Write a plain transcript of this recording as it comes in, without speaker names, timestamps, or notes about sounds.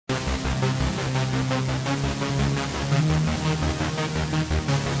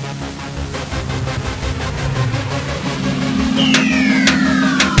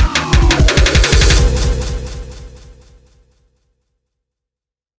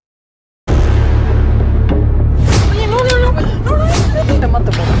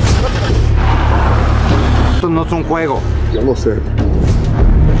es un juego. Yo lo sé.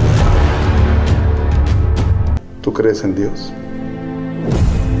 ¿Tú crees en Dios?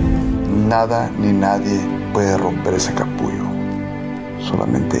 Nada ni nadie puede romper ese capullo.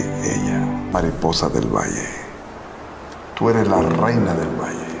 Solamente ella, mariposa del valle. Tú eres la reina del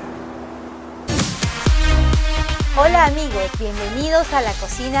valle. Hola amigos, bienvenidos a la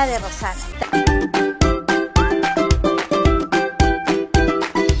cocina de Rosana.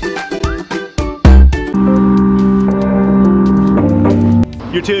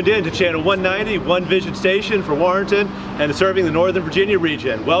 You're tuned in to Channel 190, One Vision Station for Warrenton and serving the Northern Virginia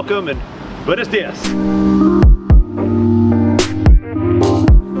region. Welcome and buenos dias.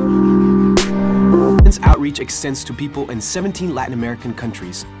 Outreach extends to people in 17 Latin American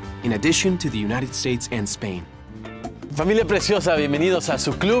countries, in addition to the United States and Spain. Familia preciosa, bienvenidos a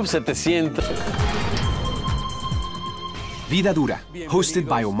su Club 700. Vida Dura, hosted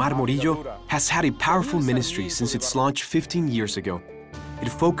by Omar Morillo, has had a powerful ministry since its launch 15 years ago. It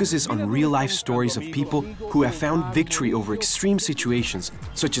focuses on real-life stories of people who have found victory over extreme situations,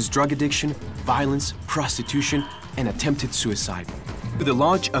 such as drug addiction, violence, prostitution, and attempted suicide. With the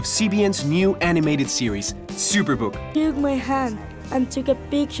launch of CBN's new animated series, Superbook. He took my hand and took a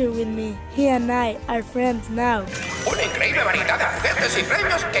picture with me. He and I are friends now. Una increíble variedad de juguetes y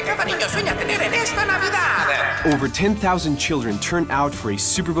premios que cada niño sueña tener en esta Navidad. Over 10,000 children turn out for a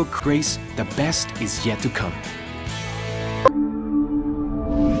Superbook. Grace, the best is yet to come.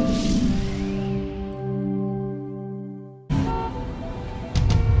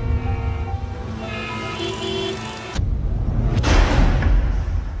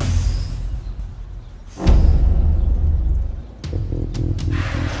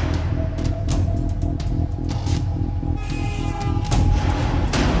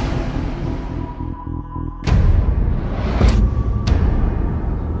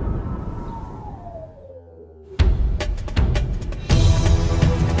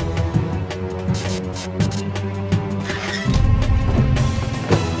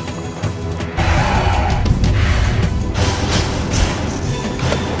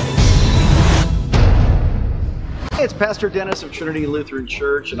 It's Pastor Dennis of Trinity Lutheran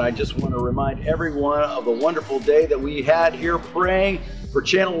Church, and I just want to remind everyone of the wonderful day that we had here praying for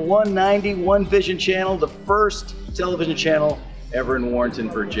Channel 190, One Vision Channel, the first television channel ever in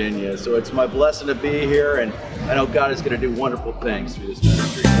Warrenton, Virginia. So it's my blessing to be here, and I know God is going to do wonderful things through this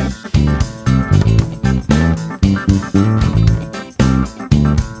ministry.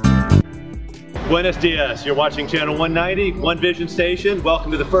 Buenos dias. You're watching Channel 190, One Vision Station. Welcome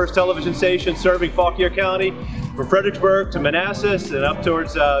to the first television station serving Fauquier County, from Fredericksburg to Manassas and up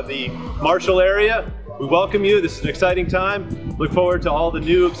towards the Marshall area. We welcome you. This is an exciting time. Look forward to all the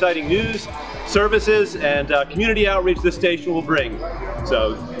new exciting news, services, and community outreach this station will bring.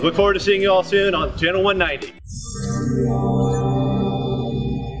 So look forward to seeing you all soon on Channel 190.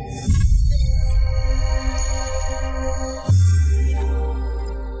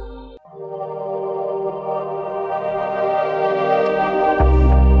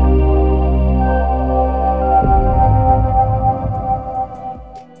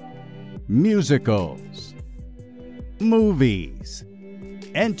 Musicals, movies,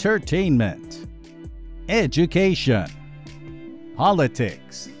 entertainment, education,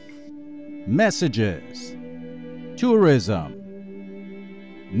 politics, messages, tourism,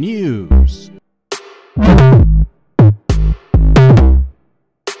 news.